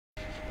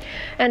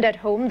And at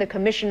home, the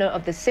Commissioner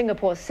of the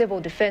Singapore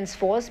Civil Defence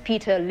Force,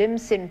 Peter Lim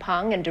Sin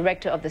Pang, and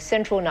Director of the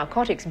Central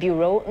Narcotics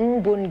Bureau,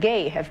 Ng Boon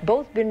Gay, have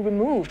both been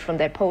removed from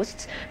their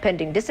posts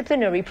pending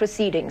disciplinary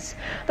proceedings.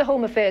 The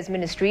Home Affairs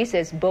Ministry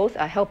says both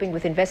are helping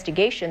with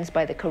investigations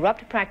by the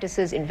Corrupt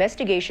Practices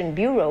Investigation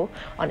Bureau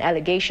on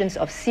allegations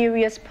of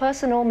serious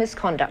personal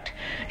misconduct.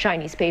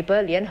 Chinese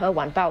paper Lianhe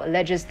Wanbao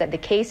alleges that the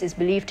case is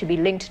believed to be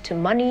linked to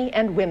money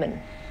and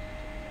women.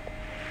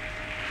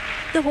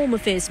 The Home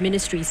Affairs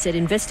Ministry said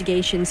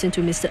investigations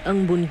into Mr.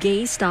 Ng Boon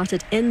Gay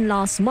started in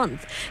last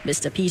month.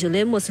 Mr. Peter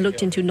Lim was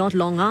looked into not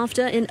long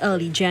after in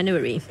early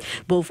January.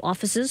 Both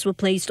officers were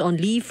placed on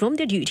leave from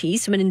their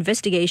duties when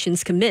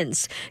investigations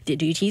commenced. Their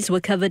duties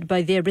were covered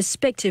by their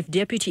respective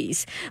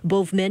deputies.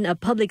 Both men are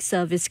Public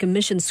Service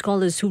Commission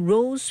scholars who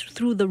rose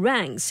through the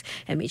ranks.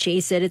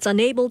 MHA said it's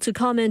unable to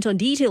comment on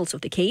details of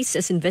the case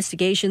as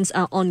investigations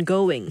are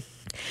ongoing.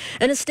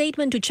 In a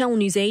statement to Channel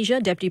News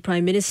Asia, Deputy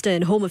Prime Minister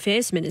and Home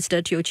Affairs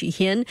Minister Teo Chee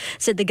Hean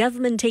said the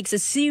government takes a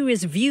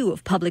serious view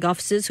of public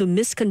officers who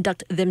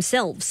misconduct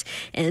themselves,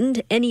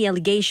 and any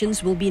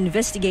allegations will be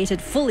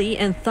investigated fully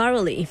and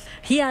thoroughly.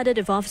 He added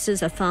if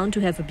officers are found to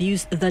have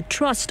abused the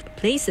trust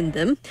placed in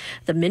them,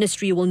 the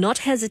ministry will not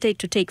hesitate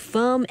to take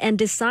firm and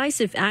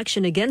decisive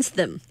action against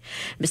them.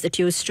 Mr.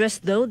 Teo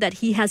stressed, though, that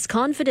he has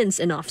confidence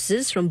in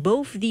officers from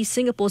both the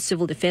Singapore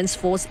Civil Defence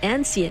Force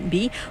and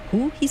CNB,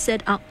 who, he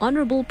said, are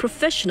honourable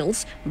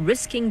professionals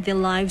risking their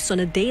lives on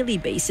a daily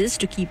basis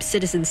to keep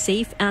citizens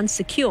safe and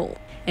secure.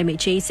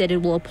 MHA said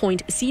it will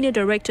appoint Senior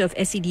Director of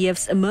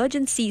SCDF's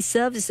Emergency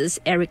Services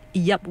Eric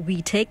Yap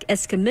Wee Teck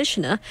as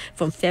Commissioner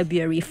from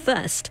February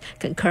 1st.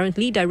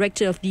 Concurrently,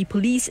 Director of the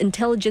Police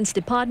Intelligence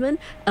Department,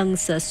 Ng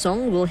Se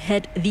Song, will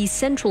head the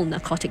Central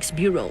Narcotics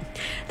Bureau.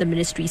 The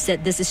ministry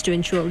said this is to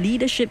ensure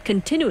leadership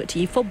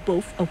continuity for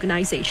both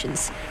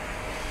organizations.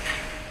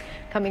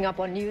 Coming up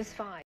on News 5.